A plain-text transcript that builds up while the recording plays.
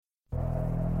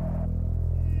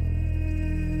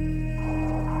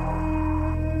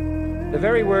The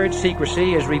very word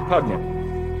secrecy is repugnant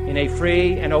in a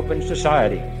free and open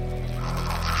society.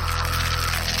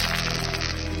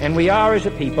 And we are, as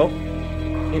a people,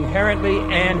 inherently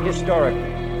and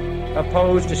historically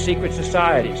opposed to secret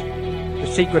societies, to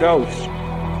secret oaths,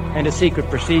 and to secret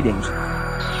proceedings.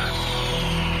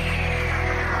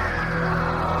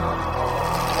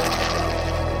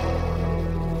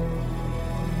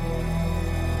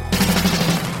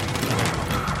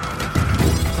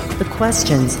 The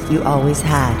questions you always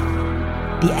had.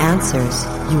 The answers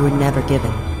you were never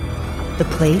given. The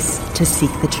place to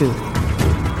seek the truth.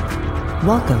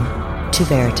 Welcome to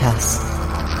Veritas.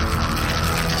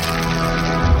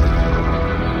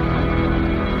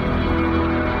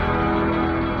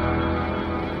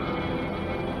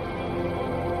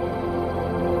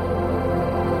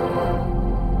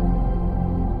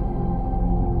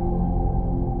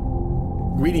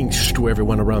 Greetings to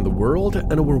everyone around the world,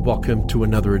 and we're welcome to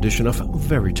another edition of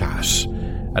Veritas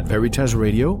at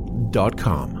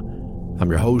veritasradio.com. I'm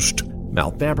your host,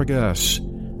 Mel Fabregas,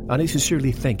 and I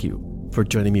sincerely thank you for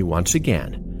joining me once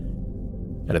again.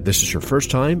 And if this is your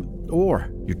first time, or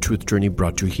your truth journey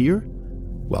brought you here,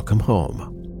 welcome home.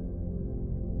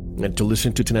 And to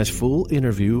listen to tonight's full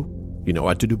interview, you know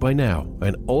what to do by now,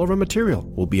 and all of our material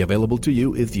will be available to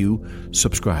you if you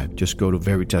subscribe. Just go to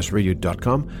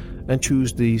veritasradio.com and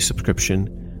choose the subscription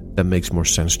that makes more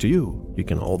sense to you. You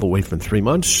can all the way from 3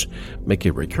 months, make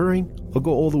it recurring, or go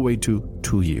all the way to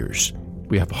 2 years.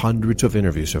 We have hundreds of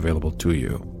interviews available to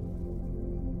you.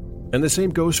 And the same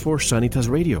goes for Sanitas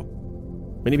Radio.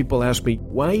 Many people ask me,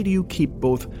 why do you keep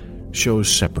both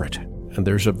shows separate? And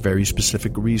there's a very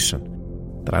specific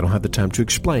reason that I don't have the time to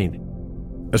explain.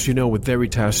 As you know, with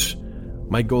Veritas,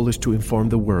 my goal is to inform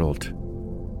the world,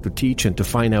 to teach and to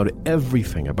find out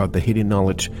everything about the hidden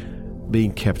knowledge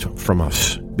being kept from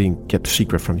us, being kept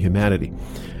secret from humanity.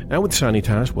 And with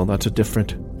Sanitas, well, that's a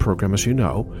different program, as you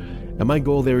know. And my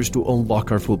goal there is to unlock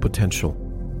our full potential,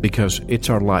 because it's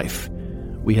our life.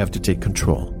 We have to take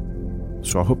control.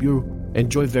 So I hope you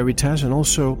enjoy Veritas and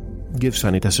also give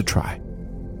Sanitas a try.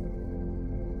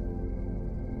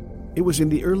 It was in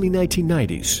the early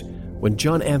 1990s when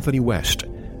John Anthony West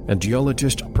and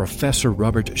geologist Professor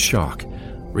Robert Schoch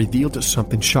revealed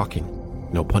something shocking,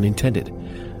 no pun intended.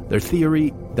 Their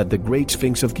theory that the Great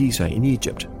Sphinx of Giza in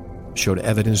Egypt showed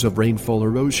evidence of rainfall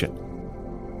erosion.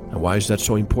 And why is that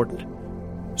so important?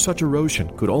 Such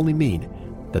erosion could only mean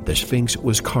that the Sphinx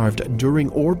was carved during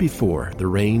or before the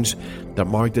rains that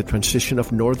marked the transition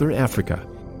of northern Africa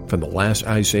from the last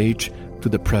ice age to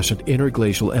the present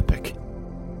interglacial epoch.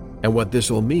 And what this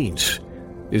all means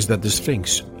is that the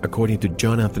Sphinx, according to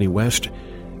John Anthony West,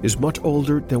 is much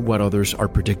older than what others are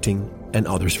predicting and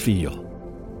others feel.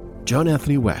 John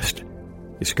Anthony West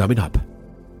is coming up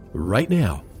right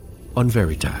now on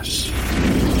Veritas.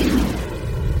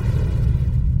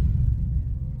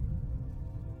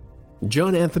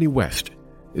 John Anthony West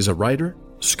is a writer,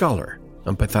 scholar,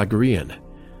 and Pythagorean.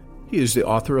 He is the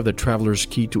author of The Traveler's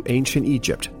Key to Ancient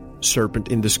Egypt, Serpent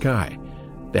in the Sky,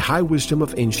 The High Wisdom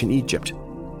of Ancient Egypt,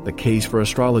 The Case for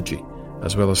Astrology,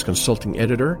 as well as consulting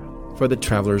editor for the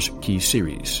Traveler's Key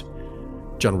series.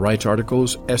 John writes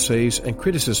articles, essays, and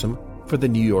criticism for the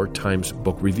New York Times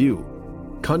Book Review,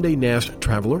 Condé Nast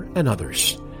Traveler, and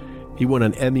others. He won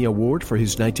an Emmy Award for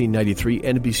his 1993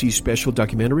 NBC special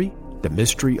documentary, The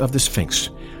Mystery of the Sphinx,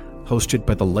 hosted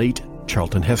by the late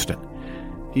Charlton Heston.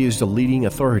 He is the leading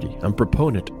authority and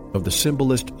proponent of the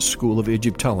Symbolist School of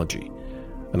Egyptology,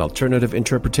 an alternative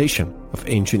interpretation of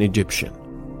ancient Egyptian.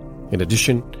 In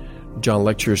addition, John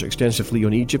lectures extensively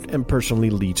on Egypt and personally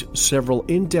leads several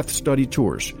in-depth study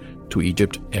tours to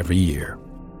Egypt every year.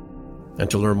 And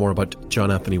to learn more about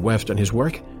John Anthony West and his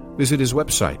work, visit his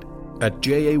website at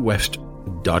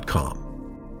jawest.com,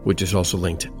 which is also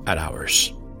linked at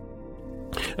ours.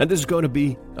 And this is going to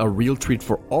be a real treat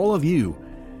for all of you,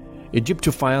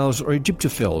 Egyptophiles or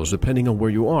Egyptophiles, depending on where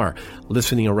you are,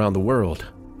 listening around the world.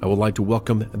 I would like to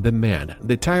welcome the man,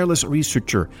 the tireless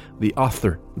researcher, the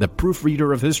author, the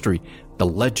proofreader of history, the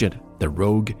legend, the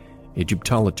rogue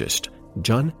Egyptologist,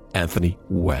 John Anthony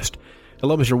West.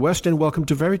 Hello, Mr. West, and welcome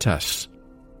to Veritas.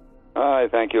 Hi,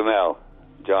 thank you, Mel.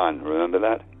 John, remember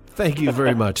that? Thank you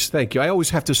very much. Thank you. I always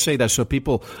have to say that so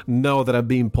people know that I'm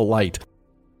being polite.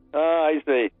 I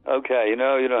see. Okay, you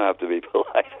don't have to be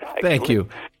polite. Actually. Thank you.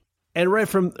 And right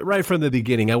from the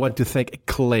beginning, I want to thank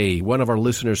Clay, one of our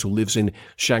listeners who lives in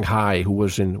Shanghai, who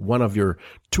was in one of your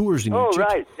tours in Egypt. Oh,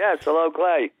 right. Yes. Hello,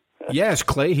 Clay. Yes,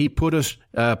 Clay. He put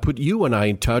you and I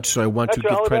in touch, so I want to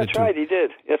give credit to. That's right. He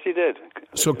did. Yes, he did.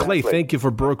 So, Clay, thank you for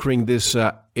brokering this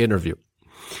interview.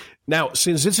 Now,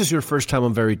 since this is your first time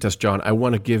on Veritas, John, I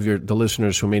want to give the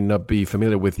listeners who may not be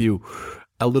familiar with you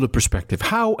a little perspective.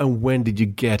 How and when did you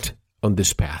get on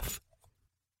this path?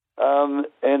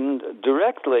 And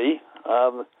directly,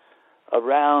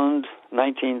 around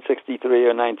 1963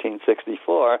 or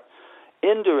 1964,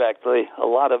 indirectly, a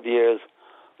lot of years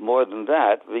more than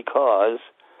that, because,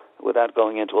 without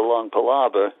going into a long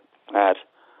palaver, at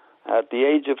the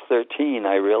age of 13,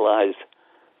 I realized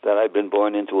that I'd been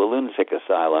born into a lunatic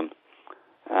asylum,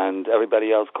 and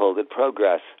everybody else called it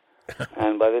progress.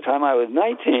 And by the time I was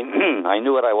 19, I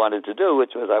knew what I wanted to do,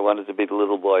 which was I wanted to be the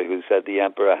little boy who said the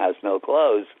emperor has no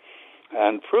clothes,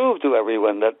 and prove to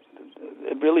everyone that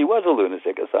it really was a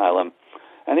lunatic asylum.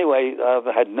 Anyway, I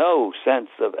had no sense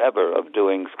of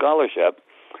doing scholarship.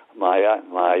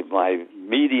 My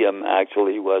medium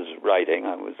actually was writing.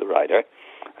 I was a writer,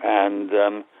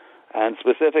 and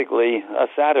specifically a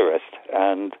satirist.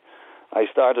 And I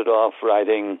started off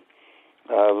writing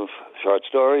short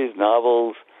stories,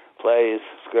 novels, plays,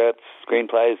 scripts,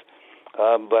 screenplays.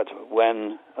 But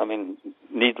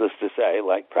needless to say,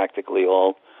 like practically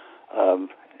all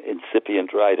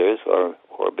incipient writers or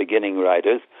beginning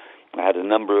writers, I had a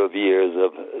number of years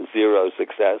of zero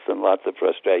success and lots of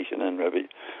frustration and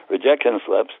rejection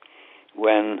slips.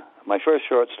 When my first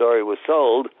short story was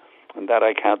sold, and that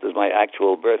I count as my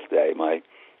actual birthday, my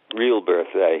real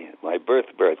birthday, my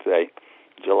birthday,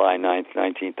 July 9th,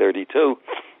 1932.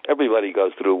 Everybody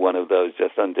goes through one of those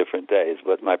just on different days.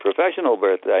 But my professional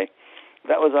birthday,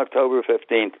 that was October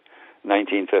 15th,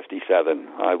 1957.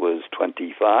 I was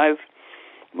 25.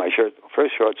 My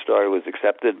first short story was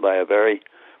accepted by a very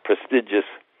prestigious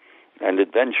and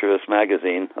adventurous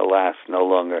magazine, alas, no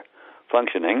longer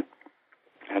functioning.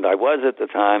 And I was at the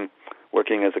time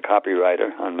working as a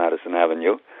copywriter on Madison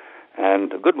Avenue,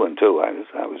 and a good one too.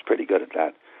 I was pretty good at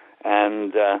that.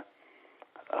 And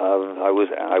I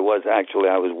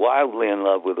was wildly in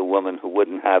love with a woman who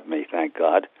wouldn't have me, thank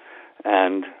God.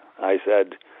 And I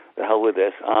said, the hell with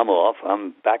this, I'm off.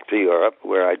 I'm back to Europe,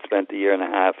 where I'd spent a year and a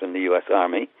half in the U.S.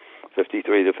 Army,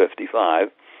 53 to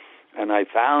 55. And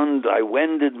I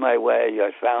wended my way.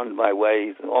 I found my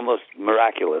way almost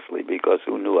miraculously, because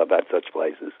who knew about such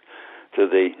places, to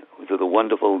the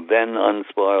wonderful, then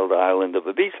unspoiled island of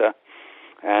Ibiza.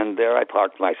 And there I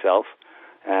parked myself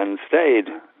and stayed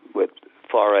with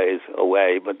forays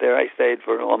away, but there I stayed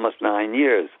for almost 9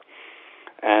 years.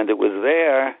 And it was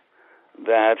there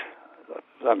that,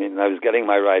 I was getting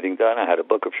my writing done. I had a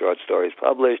book of short stories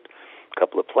published, a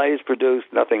couple of plays produced,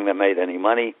 nothing that made any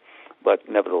money, but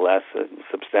nevertheless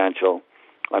substantial.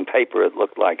 On paper, it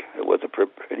looked like it was a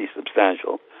pretty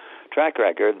substantial track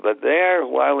record. But there,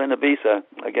 while in Ibiza,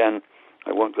 again,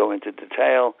 I won't go into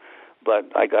detail, but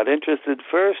I got interested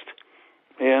first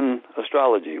in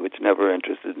astrology, which never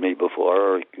interested me before,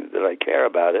 or did I care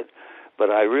about it. But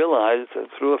I realized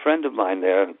through a friend of mine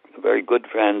there, a very good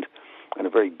friend and a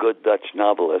very good Dutch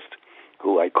novelist,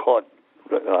 who I caught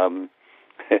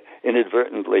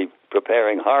inadvertently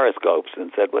preparing horoscopes,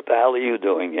 and said, "What the hell are you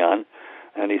doing, Jan?"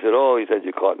 And he said,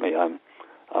 you caught me.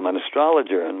 I'm an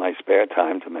astrologer in my spare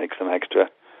time to make some extra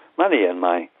money. And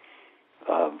my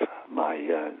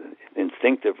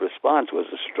instinctive response was,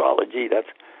 astrology?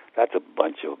 That's a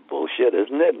bunch of bullshit,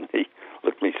 isn't it? And he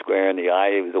looked me square in the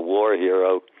eye. He was a war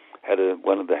hero,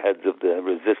 one of the heads of the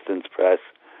resistance press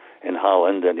in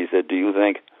Holland, and he said, "Do you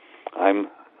think I'm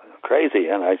crazy?"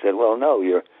 And I said, "Well, no,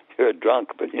 you're a drunk,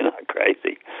 but you're not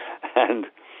crazy." And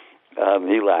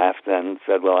he laughed and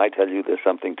said, "Well, I tell you, there's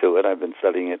something to it. I've been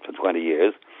studying it for 20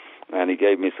 years. And he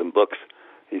gave me some books.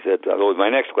 He said, my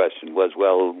next question was,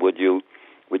 "Well, would you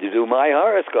do my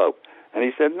horoscope?" And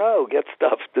he said, "No, get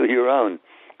stuffed, do your own."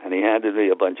 And he handed me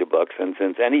a bunch of books. And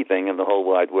since anything in the whole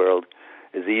wide world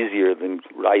is easier than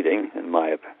writing, in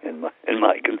my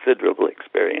considerable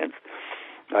experience,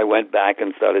 I went back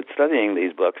and started studying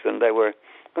these books. And they were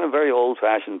very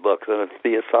old-fashioned books that are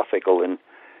theosophical in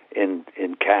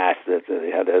cast. That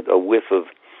they had a whiff of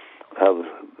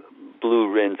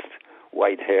blue-rinsed,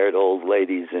 white-haired old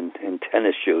ladies in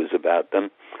tennis shoes about them.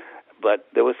 But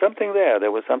there was something there.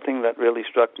 There was something that really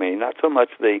struck me. Not so much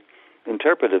the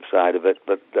interpretive side of it,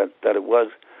 but that it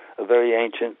was a very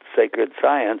ancient, sacred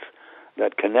science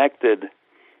that connected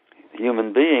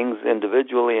human beings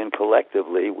individually and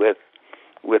collectively with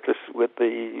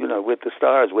the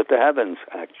stars, with the heavens,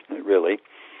 actually, really.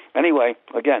 Anyway,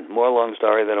 again, more long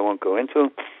story that I won't go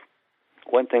into.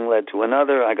 One thing led to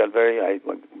another. I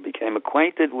became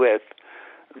acquainted with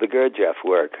the Gurdjieff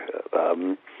work,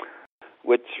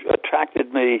 which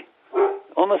attracted me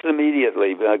almost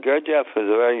immediately. Gurdjieff is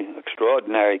a very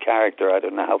extraordinary character. I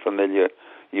don't know how familiar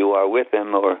you are with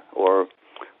him or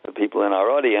the people in our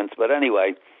audience, but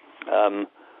anyway,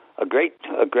 a great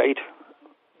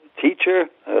teacher,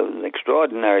 an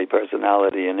extraordinary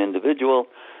personality and individual.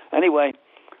 Anyway,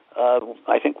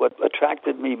 I think what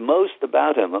attracted me most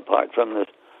about him, apart from this...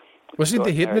 Was he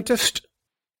the hypnotist?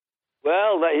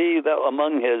 Well,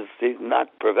 among his, not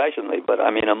professionally, but I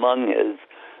mean among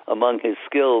his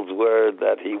skills were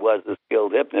that he was a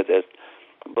skilled hypnotist.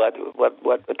 But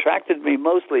what attracted me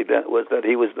mostly was that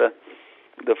he was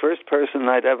the first person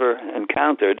I'd ever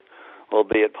encountered,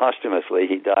 albeit posthumously.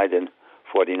 He died in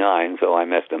 1949, so I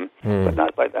missed him, but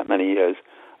not by that many years.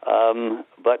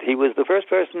 But he was the first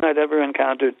person I'd ever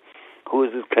encountered who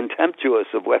was as contemptuous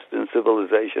of Western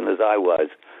civilization as I was.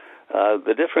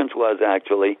 The difference was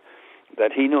actually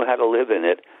that he knew how to live in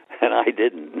it, and I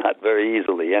didn't, not very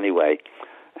easily anyway.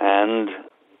 And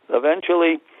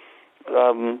eventually,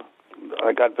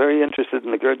 I got very interested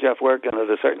in the Gurdjieff work, and at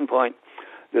a certain point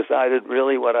decided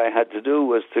really what I had to do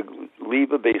was to leave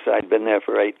Ibiza. I'd been there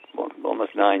for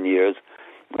almost 9 years,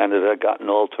 and it had gotten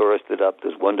all touristed up,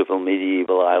 this wonderful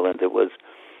medieval island. It was,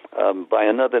 by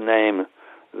another name,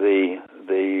 the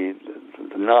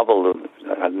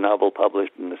novel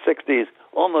published in the 60s,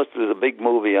 almost was a big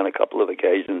movie on a couple of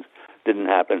occasions, didn't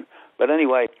happen. But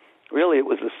anyway, really it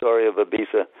was the story of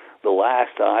Ibiza, the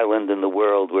last island in the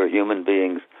world where human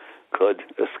beings could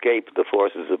escape the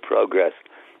forces of progress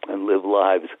and live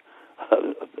lives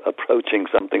approaching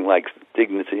something like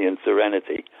dignity and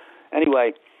serenity.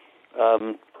 Anyway,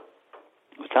 it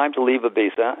was time to leave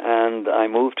Ibiza, and I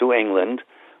moved to England,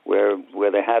 where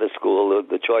they had a school.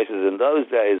 The choices in those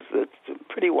days, it's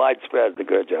pretty widespread, the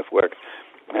Gurdjieff work.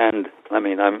 And, I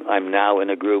mean, I'm now in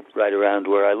a group right around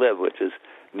where I live, which is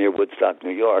near Woodstock,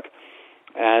 New York.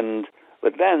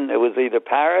 But then it was either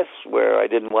Paris, where I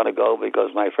didn't want to go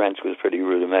because my French was pretty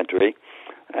rudimentary,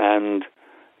 and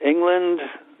England,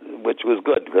 which was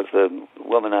good because the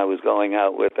woman I was going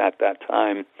out with at that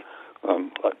time,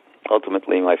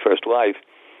 ultimately my first wife,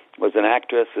 was an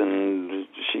actress, and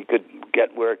she could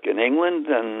get work in England,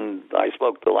 and I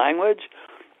spoke the language,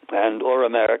 or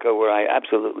America, where I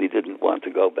absolutely didn't want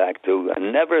to go back to. I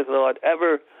never thought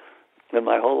ever in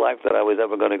my whole life that I was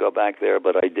ever going to go back there,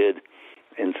 but I did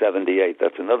in 1978.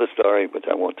 That's another story, which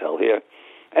I won't tell here.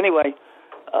 Anyway,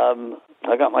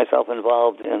 I got myself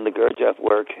involved in the Gurdjieff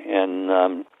work in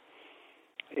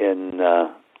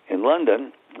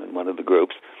London, in one of the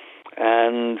groups,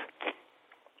 and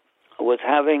was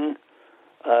having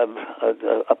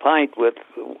a pint with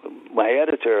my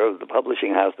editor of the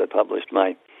publishing house that published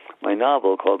my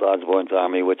novel called Osborne's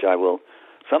Army, which I will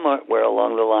somewhere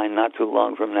along the line, not too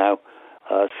long from now,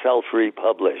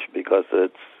 self-republish, because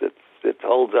it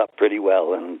holds up pretty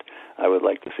well, and I would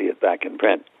like to see it back in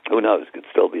print. Who knows? It could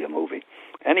still be a movie.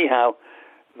 Anyhow,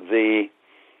 we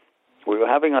were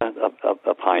having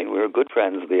a pint. We were good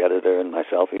friends, the editor and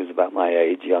myself. He was about my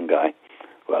age, young guy,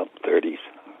 well, 30s,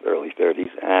 early 30s,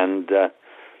 and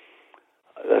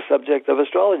the subject of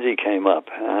astrology came up,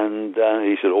 and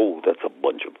he said, "Oh, that's a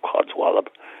bunch of codswallop."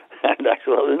 And I said,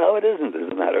 "Well, no, it isn't.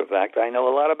 As a matter of fact, I know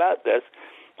a lot about this,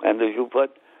 and if you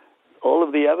put all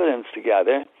of the evidence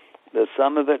together, there's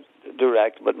some of it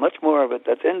direct, but much more of it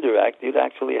that's indirect, you'd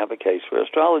actually have a case for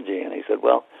astrology." And he said,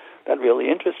 "Well, that really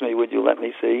interests me. Would you let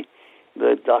me see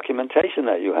the documentation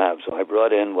that you have?" So I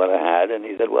brought in what I had, and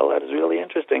he said, "Well, that is really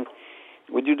interesting.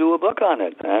 Would you do a book on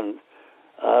it?" And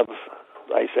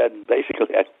I said,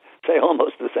 basically, I'd say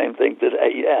almost the same thing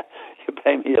today. Yeah, you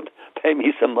pay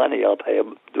me some money, I'll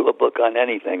do a book on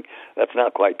anything. That's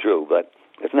not quite true, but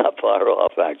it's not far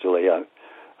off, actually.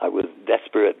 I was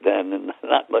desperate then, and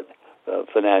not much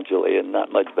financially, and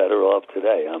not much better off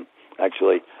today. I'm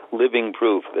actually living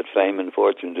proof that fame and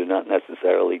fortune do not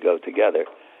necessarily go together.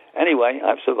 Anyway,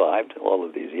 I've survived all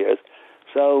of these years.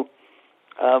 So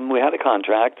we had a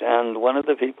contract, and one of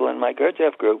the people in my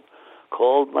Gurdjieff group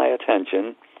called my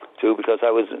attention to, because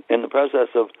I was in the process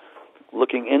of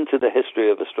looking into the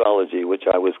history of astrology, which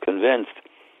I was convinced,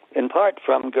 in part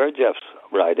from Gurdjieff's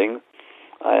writing,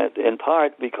 in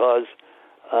part because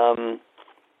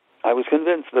I was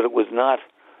convinced that it was not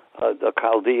a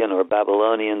Chaldean or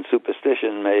Babylonian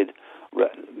superstition made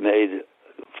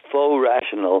faux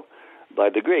rational by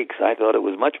the Greeks. I thought it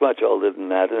was much, much older than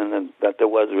that, and that there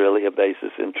was really a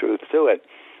basis in truth to it.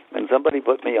 And somebody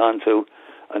put me onto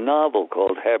a novel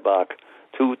called Herbach,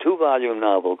 two-volume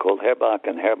novel called Herbach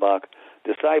and Herbach,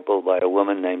 Disciple, by a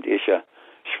woman named Isha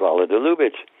Shvala de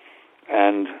Lubitsch.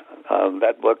 And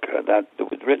that book, that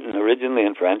was written originally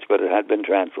in French, but it had been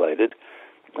translated.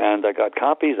 And I got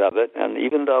copies of it, and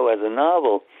even though as a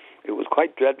novel it was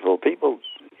quite dreadful, people,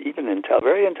 even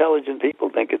very intelligent people,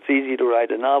 think it's easy to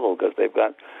write a novel because they've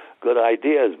got good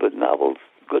ideas, but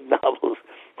good novels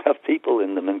have people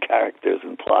in them and characters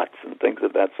and plots and things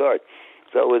of that sort.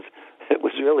 So it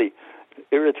was really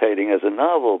irritating as a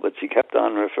novel, but she kept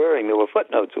on referring. There were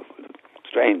footnotes, a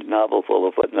strange novel full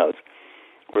of footnotes,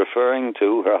 referring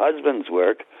to her husband's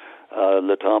work,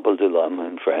 Le Temple de l'Homme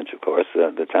in French, of course,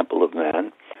 the Temple of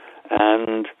Man,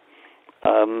 and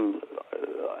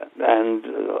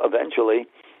eventually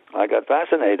I got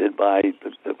fascinated by.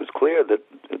 It was clear that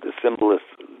the symbolist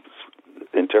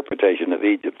interpretation of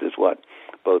Egypt is what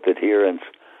both adherents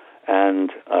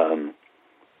and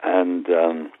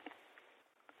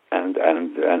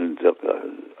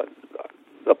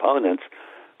opponents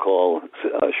call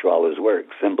Schwaller's work,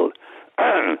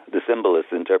 the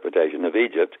symbolist interpretation of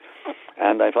Egypt.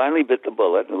 And I finally bit the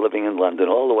bullet, living in London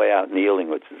all the way out in Ealing,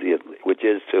 which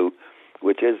is to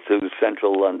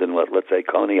central London, what, let's say,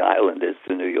 Coney Island is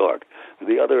to New York,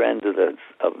 the other end of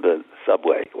the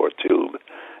subway or tube,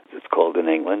 it's called in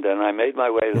England. And I made my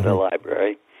way to the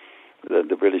library,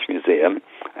 the British Museum,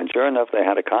 and sure enough, they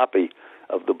had a copy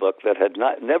of the book that had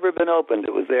never been opened.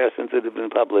 It was there since it had been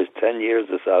published 10 years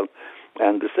or so,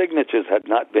 and the signatures had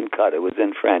not been cut. It was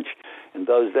in French. In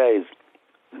those days,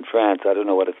 in France, I don't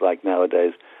know what it's like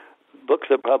nowadays, books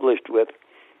are published with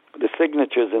the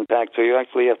signatures intact, so you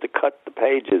actually have to cut the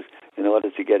pages in order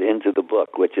to get into the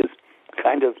book, which is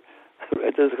kind of,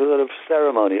 it's a sort of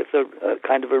ceremony. It's a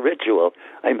kind of a ritual.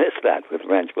 I miss that with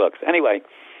French books. Anyway,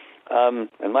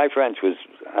 and my French was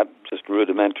just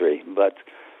rudimentary, but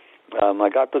I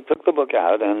took the book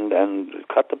out and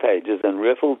cut the pages and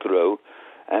riffled through,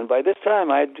 and by this time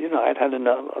I'd had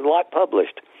a lot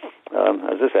published.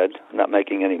 As I said, not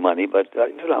making any money, but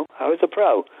I was a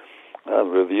pro.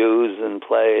 Reviews and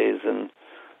plays and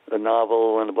a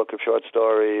novel and a book of short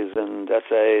stories and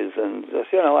essays, and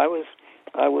just, I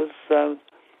was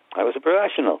a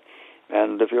professional.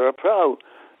 And if you're a pro,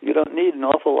 you don't need an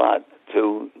awful lot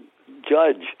to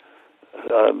judge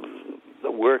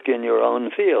the work in your own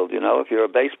field. If you're a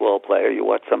baseball player, you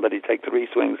watch somebody take 3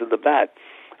 swings of the bat,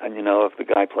 and if the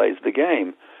guy plays the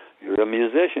game. You're a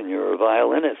musician, you're a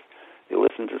violinist. You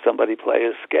listen to somebody play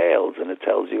his scales, and it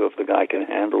tells you if the guy can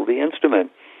handle the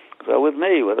instrument. So with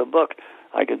me, with a book,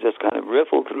 I could just kind of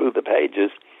riffle through the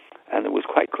pages, and it was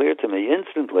quite clear to me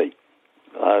instantly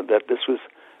that this was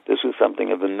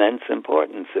something of immense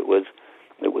importance. It was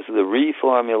the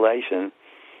reformulation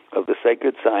of the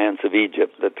sacred science of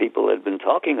Egypt that people had been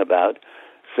talking about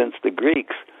since the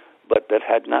Greeks, but that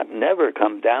had never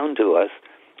come down to us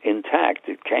intact.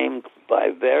 It came by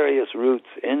various routes,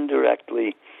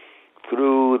 indirectly,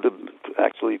 through the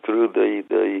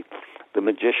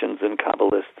magicians and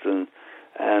Kabbalists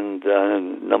and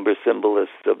number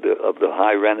symbolists of the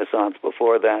High Renaissance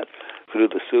before that, through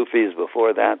the Sufis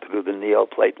before that, through the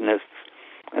Neoplatonists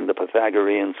and the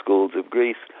Pythagorean schools of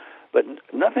Greece, but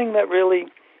nothing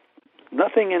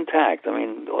intact. I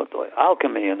mean,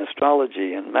 alchemy and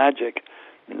astrology and magic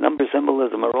and number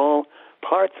symbolism are all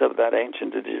parts of that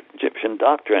ancient Egyptian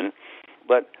doctrine,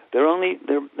 but they're only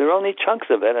chunks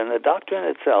of it, and the doctrine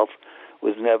itself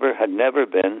had never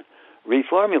been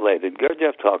reformulated.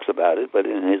 Gurdjieff talks about it, but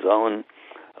in his own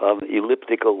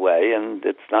elliptical way, and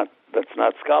that's not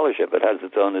scholarship. It has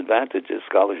its own advantages.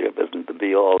 Scholarship isn't the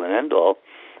be-all and end-all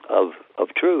of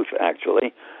truth,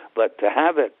 actually, but to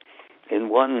have it in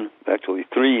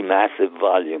 3 massive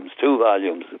volumes, 2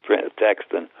 volumes of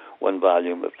text and 1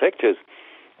 volume of pictures,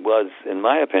 was, in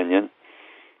my opinion,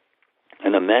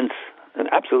 an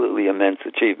absolutely immense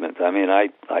achievement. I mean, I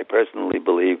personally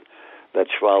believe that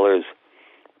Schwaller's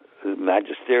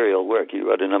magisterial work, he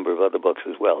wrote a number of other books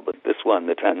as well, but this one,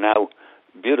 that now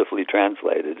beautifully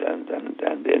translated and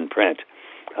in print,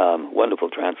 wonderful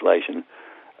translation,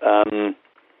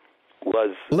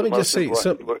 was... Let me just say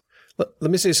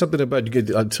let me say something about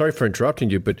you. I'm sorry for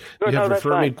interrupting you, but you have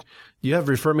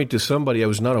referred me to somebody I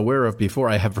was not aware of before.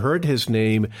 I have heard his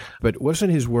name, but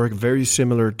wasn't his work very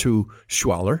similar to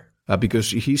Schwaller? Because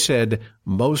he said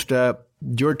most,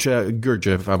 George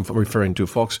Gurdjieff, I'm referring to,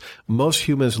 folks, most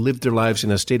humans live their lives in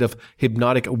a state of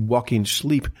hypnotic walking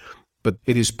sleep, but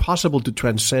it is possible to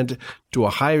transcend to a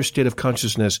higher state of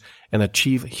consciousness and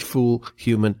achieve full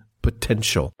human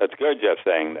potential. That's Gurdjieff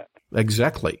saying that.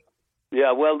 Exactly.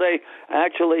 Yeah, well, they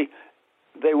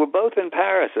were both in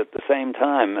Paris at the same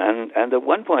time, and at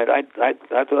one point I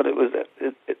thought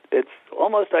it's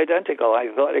almost identical. I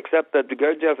thought, except that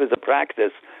Gurdjieff is a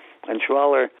practice, and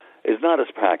Schwaller is not a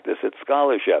practice; it's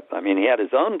scholarship. I mean, he had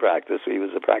his own practice; he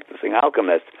was a practicing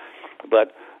alchemist,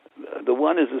 but the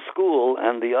one is a school,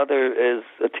 and the other is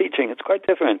a teaching. It's quite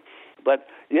different, but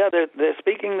yeah, they're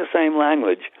speaking the same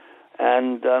language.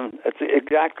 And it's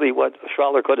exactly what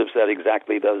Schaller could have said,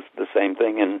 exactly the same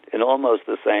thing in almost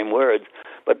the same words.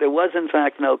 But there was, in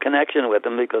fact, no connection with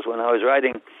him, because when I was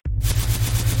writing...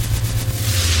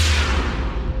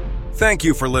 Thank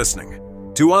you for listening.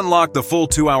 To unlock the full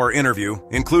 2-hour interview,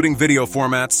 including video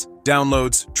formats,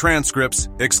 downloads, transcripts,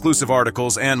 exclusive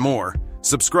articles, and more,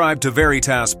 subscribe to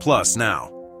Veritas Plus now.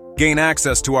 Gain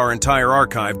access to our entire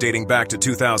archive dating back to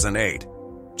 2008.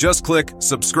 Just click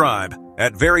subscribe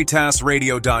at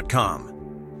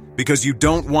veritasradio.com. Because you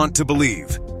don't want to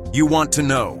believe, you want to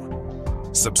know.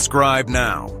 Subscribe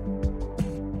now.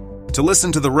 To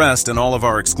listen to the rest and all of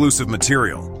our exclusive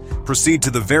material, proceed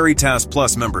to the Veritas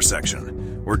Plus member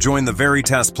section, or join the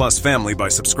Veritas Plus family by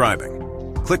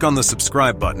subscribing. Click on the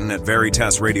subscribe button at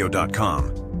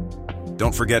veritasradio.com.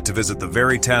 Don't forget to visit the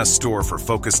Veritas store for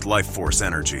focused life force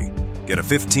energy. Get a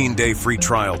 15-day free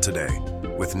trial today,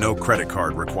 with no credit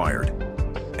card required.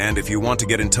 And if you want to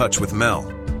get in touch with Mel,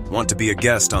 want to be a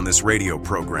guest on this radio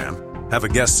program, have a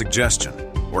guest suggestion,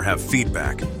 or have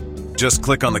feedback, just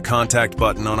click on the contact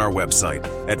button on our website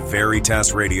at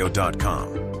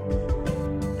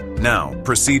veritasradio.com. Now,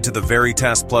 proceed to the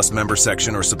Veritas Plus member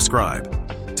section or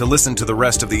subscribe to listen to the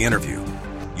rest of the interview.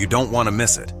 You don't want to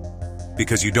miss it,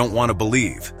 because you don't want to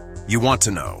believe, you want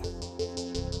to know.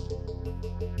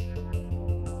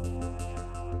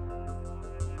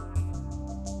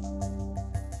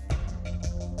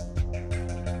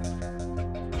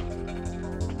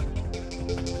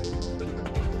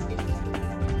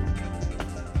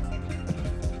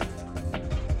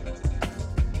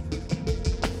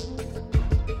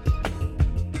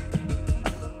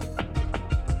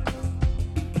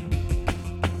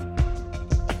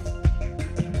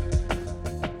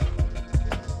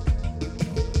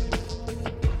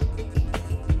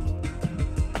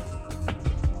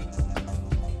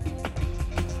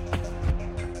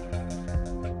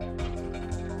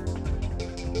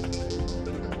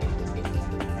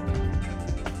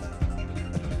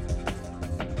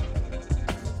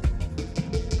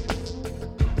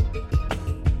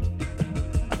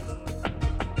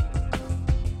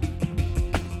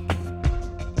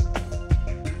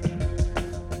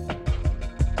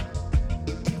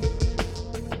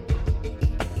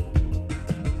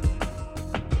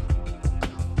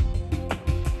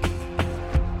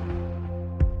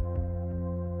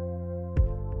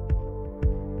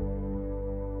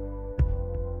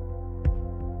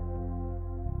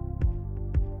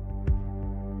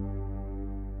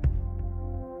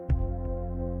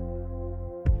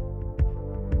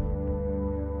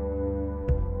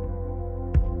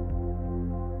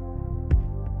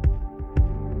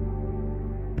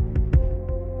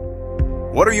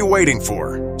 What are you waiting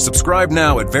for? Subscribe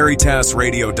now at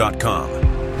veritasradio.com.